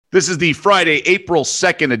This is the Friday, April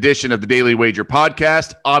 2nd edition of the Daily Wager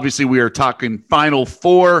podcast. Obviously, we are talking Final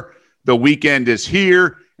Four. The weekend is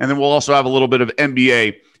here, and then we'll also have a little bit of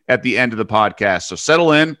NBA at the end of the podcast. So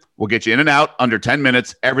settle in. We'll get you in and out under 10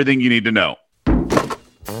 minutes, everything you need to know.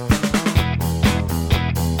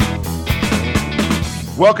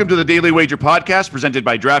 Welcome to the Daily Wager podcast presented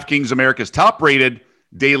by DraftKings, America's top-rated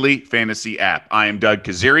daily fantasy app. I am Doug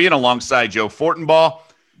Kazarian alongside Joe Fortenbaugh.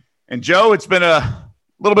 And Joe, it's been a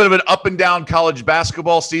little bit of an up and down college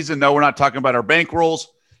basketball season. No, we're not talking about our bankrolls.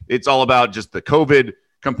 It's all about just the COVID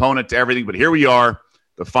component to everything. But here we are.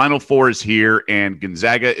 The Final Four is here, and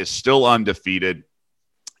Gonzaga is still undefeated.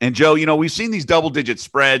 And Joe, we've seen these double-digit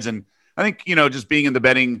spreads, and I think, just being in the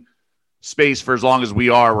betting space for as long as we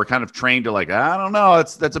are, we're kind of trained to I don't know,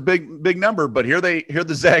 that's a big number. But here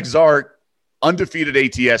the Zags are, undefeated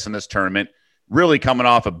ATS in this tournament, really coming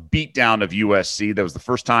off a beatdown of USC. That was the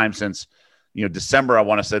first time since December, I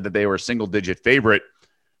want to say, that they were a single-digit favorite.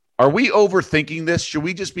 Are we overthinking this? Should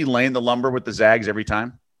we just be laying the lumber with the Zags every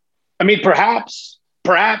time? I mean, perhaps,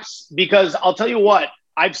 because I'll tell you what,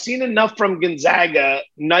 I've seen enough from Gonzaga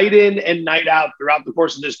night in and night out throughout the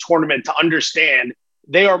course of this tournament to understand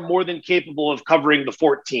they are more than capable of covering the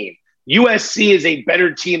 14. USC is a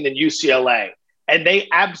better team than UCLA, and they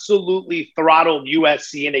absolutely throttled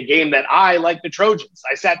USC in a game that I, like the Trojans,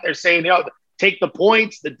 I sat there saying, take the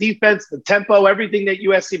points, the defense, the tempo, everything that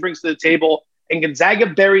USC brings to the table, and Gonzaga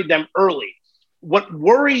buried them early. What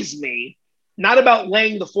worries me, not about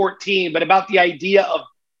laying the 14, but about the idea of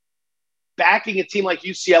backing a team like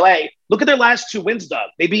UCLA. Look at their last two wins,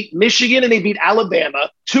 Doug. They beat Michigan and they beat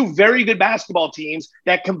Alabama, two very good basketball teams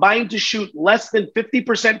that combined to shoot less than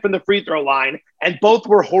 50% from the free throw line, and both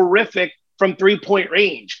were horrific from three-point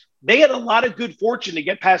range. They had a lot of good fortune to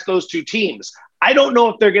get past those two teams. I don't know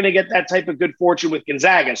if they're going to get that type of good fortune with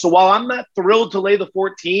Gonzaga. So while I'm not thrilled to lay the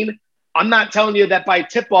 14, I'm not telling you that by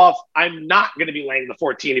tip-off, I'm not going to be laying the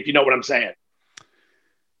 14, if you know what I'm saying.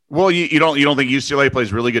 Well, you don't think UCLA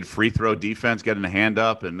plays really good free throw defense, getting a hand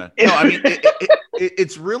up? And no, I mean,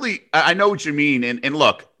 it's really – I know what you mean. And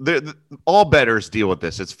look, all bettors deal with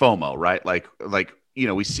this. It's FOMO, right?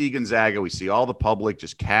 We see Gonzaga, we see all the public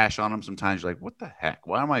just cash on them. Sometimes you're like, what the heck?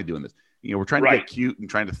 Why am I doing this? We're trying to get cute and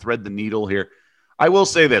trying to thread the needle here. I will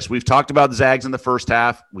say this. We've talked about the Zags in the first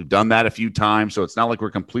half. We've done that a few times, so it's not like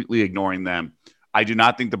we're completely ignoring them. I do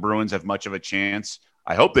not think the Bruins have much of a chance.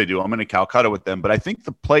 I hope they do. I'm in a Calcutta with them. But I think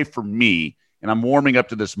the play for me, and I'm warming up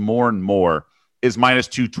to this more and more, is minus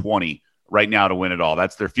 220 right now to win it all.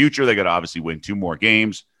 That's their future. They got to obviously win two more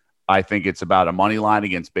games. I think it's about a money line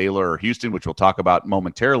against Baylor or Houston, which we'll talk about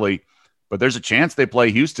momentarily. But there's a chance they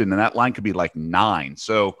play Houston, and that line could be like 9.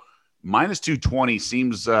 So minus 220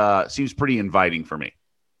 seems pretty inviting for me.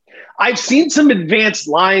 I've seen some advanced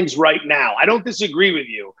lines right now. I don't disagree with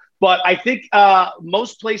you, but I think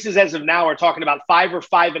most places as of now are talking about 5 or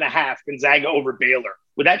 5.5 Gonzaga over Baylor.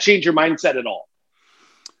 Would that change your mindset at all?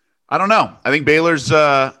 I don't know. I think Baylor's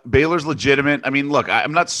legitimate. I mean, look,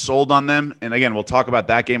 I'm not sold on them. And again, we'll talk about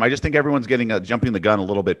that game. I just think everyone's jumping the gun a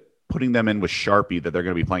little bit, putting them in with Sharpie that they're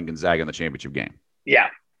going to be playing Gonzaga in the championship game.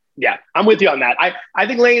 Yeah, I'm with you on that. I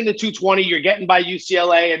think laying the 220, you're getting by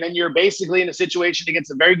UCLA, and then you're basically in a situation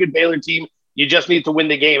against a very good Baylor team. You just need to win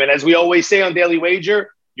the game. And as we always say on Daily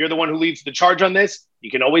Wager, you're the one who leads the charge on this.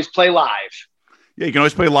 You can always play live. Yeah, you can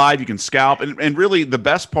always play live. You can scalp. And really the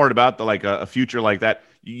best part about a future like that,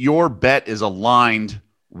 your bet is aligned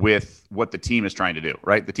with what the team is trying to do,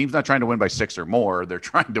 right? The team's not trying to win by 6 or more. They're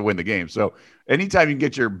trying to win the game. So anytime you can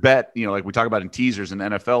get your bet, like we talk about in teasers in the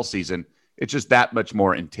NFL season, it's just that much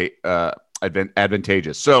more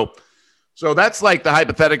advantageous. So that's like the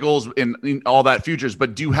hypotheticals in all that futures.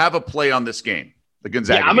 But do you have a play on this game, the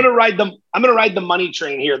Gonzaga? Yeah, I'm going to ride the money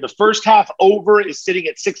train here. The first half over is sitting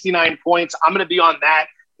at 69 points. I'm going to be on that.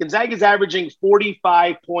 Gonzaga is averaging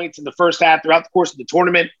 45 points in the first half throughout the course of the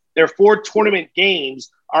tournament. Their 4 tournament games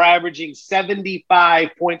are averaging 75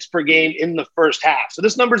 points per game in the first half. So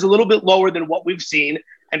this number is a little bit lower than what we've seen,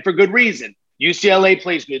 and for good reason. UCLA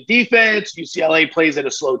plays good defense. UCLA plays at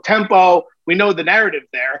a slow tempo. We know the narrative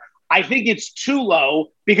there. I think it's too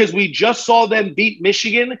low because we just saw them beat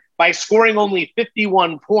Michigan by scoring only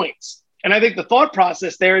 51 points. And I think the thought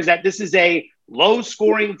process there is that this is a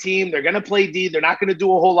low-scoring team. They're going to play D. They're not going to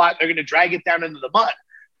do a whole lot. They're going to drag it down into the mud.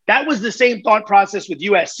 That was the same thought process with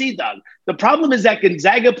USC, Doug. The problem is that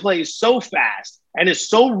Gonzaga plays so fast and is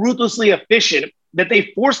so ruthlessly efficient that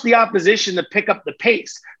they force the opposition to pick up the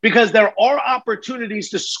pace because there are opportunities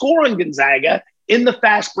to score on Gonzaga in the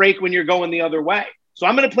fast break when you're going the other way. So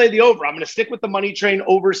I'm going to play the over. I'm going to stick with the money train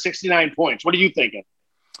over 69 points. What are you thinking?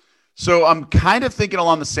 So I'm kind of thinking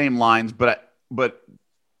along the same lines, but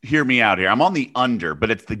hear me out here. I'm on the under,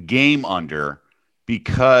 but it's the game under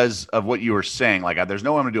because of what you were saying. Like, there's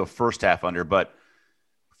no way I'm going to do a first half under, but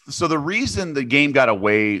so the reason the game got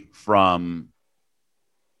away from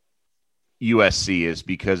USC is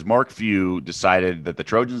because Mark Few decided that the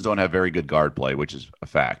Trojans don't have very good guard play, which is a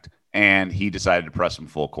fact, and he decided to press them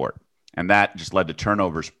full court. And that just led to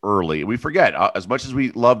turnovers early. We forget, as much as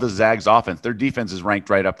we love the Zags offense, their defense is ranked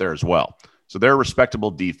right up there as well. So they're a respectable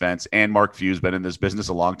defense, and Mark Few's been in this business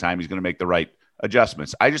a long time. He's going to make the right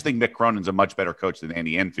adjustments. I just think Mick Cronin's a much better coach than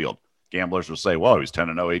Andy Enfield. Gamblers will say, well, he was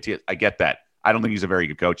 10-0 AT. I get that. I don't think he's a very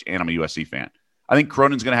good coach, and I'm a USC fan. I think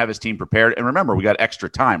Cronin's going to have his team prepared. And remember, we got extra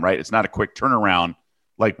time, right? It's not a quick turnaround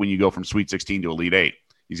like when you go from Sweet 16 to Elite 8.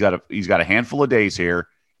 He's got a handful of days here.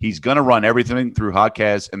 He's going to run everything through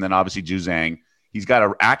Jaquez and then obviously Juzang. He's got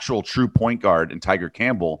an actual true point guard in Tiger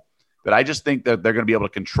Campbell that I just think that they're going to be able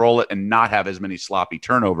to control it and not have as many sloppy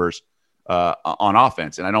turnovers on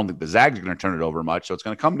offense. And I don't think the Zags are going to turn it over much. So it's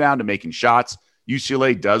going to come down to making shots.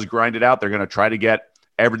 UCLA does grind it out. They're going to try to get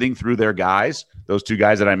everything through their guys, those two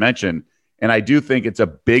guys that I mentioned. And I do think it's a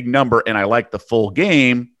big number, and I like the full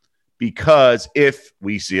game because if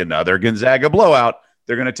we see another Gonzaga blowout,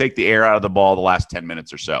 they're going to take the air out of the ball the last 10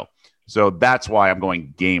 minutes or so. So that's why I'm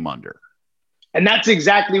going game under. And that's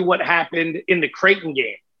exactly what happened in the Creighton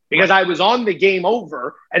game because I was on the game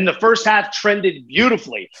over, and the first half trended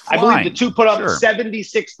beautifully. Fine. I believe the two put up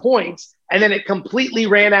 76 points, and then it completely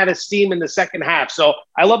ran out of steam in the second half. So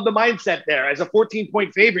I love the mindset there. As a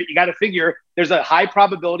 14-point favorite, you got to figure there's a high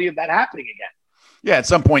probability of that happening again. Yeah, at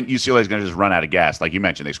some point, UCLA is going to just run out of gas. Like you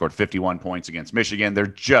mentioned, they scored 51 points against Michigan. They're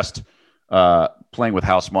just playing with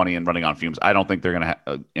house money and running on fumes. I don't think they're going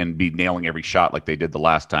to and be nailing every shot like they did the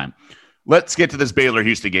last time. Let's get to this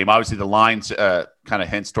Baylor-Houston game. Obviously, the lines kind of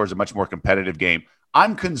hints towards a much more competitive game.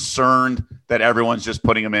 I'm concerned that everyone's just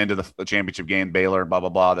putting them into the championship game, Baylor, blah, blah,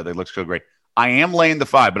 blah, that they look so great. I am laying the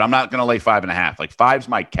 5, but I'm not going to lay 5.5. Like 5's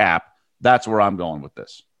my cap. That's where I'm going with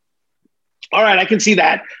this. All right, I can see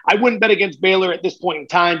that. I wouldn't bet against Baylor at this point in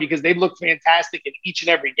time because they've looked fantastic in each and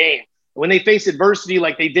every game. When they face adversity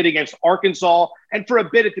like they did against Arkansas and for a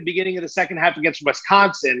bit at the beginning of the second half against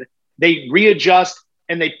Wisconsin, they readjust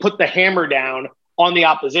and they put the hammer down on the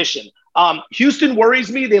opposition. Houston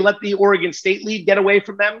worries me. They let the Oregon State lead get away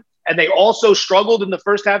from them, and they also struggled in the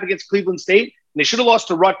first half against Cleveland State, and they should have lost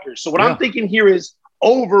to Rutgers. So what I'm thinking here is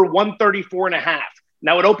over 134.5.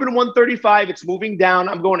 Now it opened 135. It's moving down.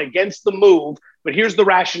 I'm going against the move, but here's the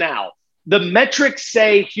rationale. The metrics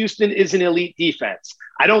say Houston is an elite defense.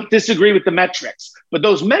 I don't disagree with the metrics, but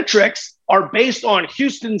those metrics are based on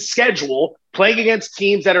Houston's schedule playing against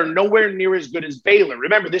teams that are nowhere near as good as Baylor.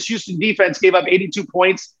 Remember, this Houston defense gave up 82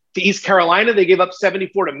 points to East Carolina. They gave up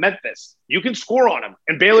 74 to Memphis. You can score on them,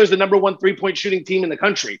 and Baylor's the number 1 3-point shooting team in the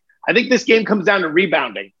country. I think this game comes down to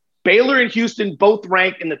rebounding. Baylor and Houston both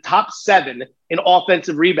rank in the top 7 in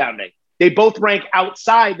offensive rebounding. They both rank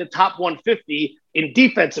outside the top 150 in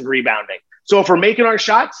defensive rebounding. So if we're making our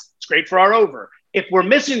shots, it's great for our over. If we're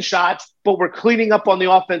missing shots, but we're cleaning up on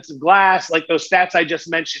the offensive glass, like those stats I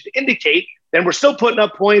just mentioned indicate, then we're still putting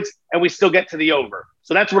up points and we still get to the over.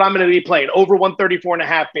 So that's what I'm going to be playing. Over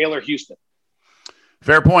 134.5 Baylor-Houston.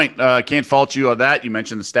 Fair point. Can't fault you on that. You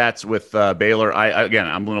mentioned the stats with Baylor. I'm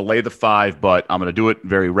going to lay the 5, but I'm going to do it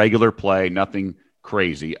very regular play, nothing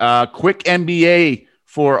crazy. Quick NBA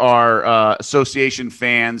for our association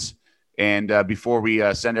fans. And before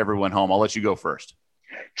we send everyone home, I'll let you go first.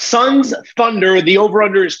 Suns Thunder, the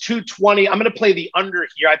over-under is 220. I'm going to play the under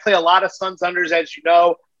here. I play a lot of Suns unders, as you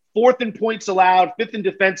know. 4th in points allowed, 5th in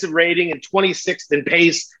defensive rating, and 26th in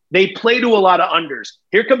pace. They play to a lot of unders.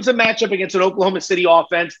 Here comes a matchup against an Oklahoma City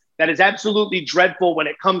offense that is absolutely dreadful when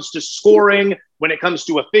it comes to scoring, when it comes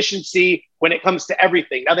to efficiency, when it comes to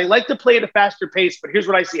everything. Now, they like to play at a faster pace, but here's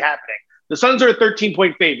what I see happening. The Suns are a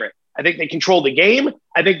 13-point favorite. I think they control the game.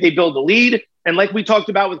 I think they build the lead. And like we talked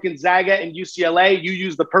about with Gonzaga and UCLA, you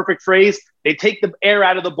use the perfect phrase. They take the air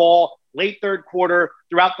out of the ball late third quarter,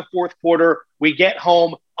 throughout the fourth quarter. We get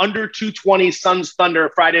home under 220 Suns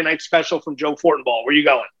Thunder Friday night special from Joe Fortenbaugh. Where you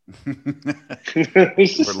going?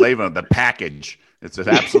 We're leaving the package. It's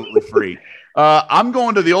absolutely free. I'm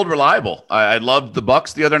going to the old reliable. I loved the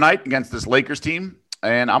Bucks the other night against this Lakers team,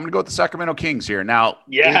 and I'm going to go with the Sacramento Kings here. Now,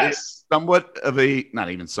 yes,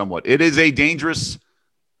 it is a dangerous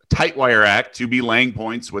tight wire act to be laying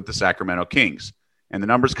points with the Sacramento Kings. And the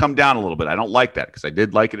numbers come down a little bit. I don't like that because I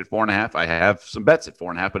did like it at 4.5. I have some bets at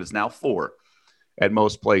 4.5, but it's now 4 at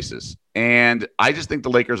most places. And I just think the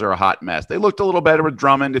Lakers are a hot mess. They looked a little better with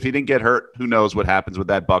Drummond. If he didn't get hurt, who knows what happens with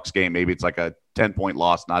that Bucks game. Maybe it's like a 10-point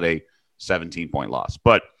loss, not a 17-point loss.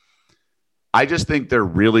 But I just think they're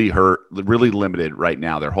really really limited right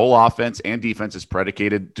now. Their whole offense and defense is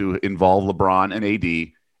predicated to involve LeBron and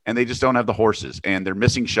AD, and they just don't have the horses, and they're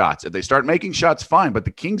missing shots. If they start making shots, fine, but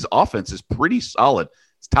the Kings' offense is pretty solid.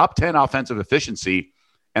 It's top 10 offensive efficiency,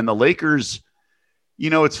 and the Lakers,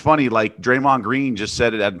 it's funny, like Draymond Green just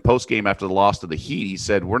said it at post-game after the loss to the Heat. He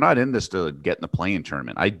said, we're not in this to get in the play-in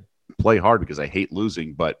tournament. I play hard because I hate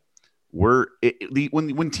losing, but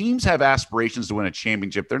when teams have aspirations to win a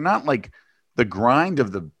championship, they're not like the grind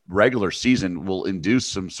of the regular season will induce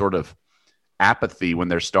some sort of apathy when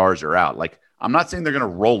their stars are out. Like, I'm not saying they're going to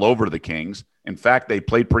roll over the Kings. In fact, they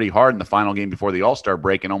played pretty hard in the final game before the All-Star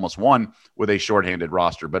break and almost won with a shorthanded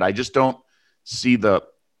roster. But I just don't see the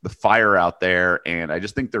fire out there, and I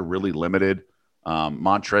just think they're really limited.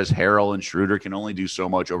 Montrezl Harrell and Schroeder can only do so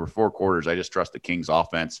much over 4 quarters. I just trust the Kings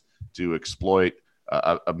offense to exploit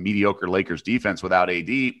a mediocre Lakers defense without AD.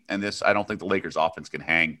 And I don't think the Lakers offense can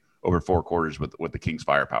hang over 4 quarters with the Kings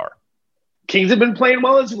firepower. Kings have been playing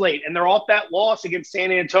well as of late, and they're off that loss against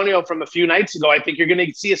San Antonio from a few nights ago. I think you're going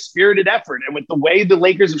to see a spirited effort. And with the way the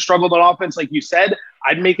Lakers have struggled on offense, like you said,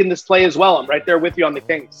 I'm making this play as well. I'm right there with you on the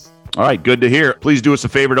Kings. All right, good to hear. Please do us a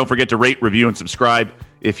favor. Don't forget to rate, review, and subscribe.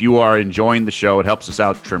 If you are enjoying the show, it helps us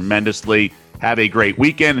out tremendously. Have a great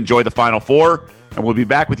weekend. Enjoy the Final Four, and we'll be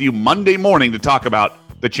back with you Monday morning to talk about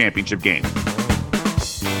the championship game.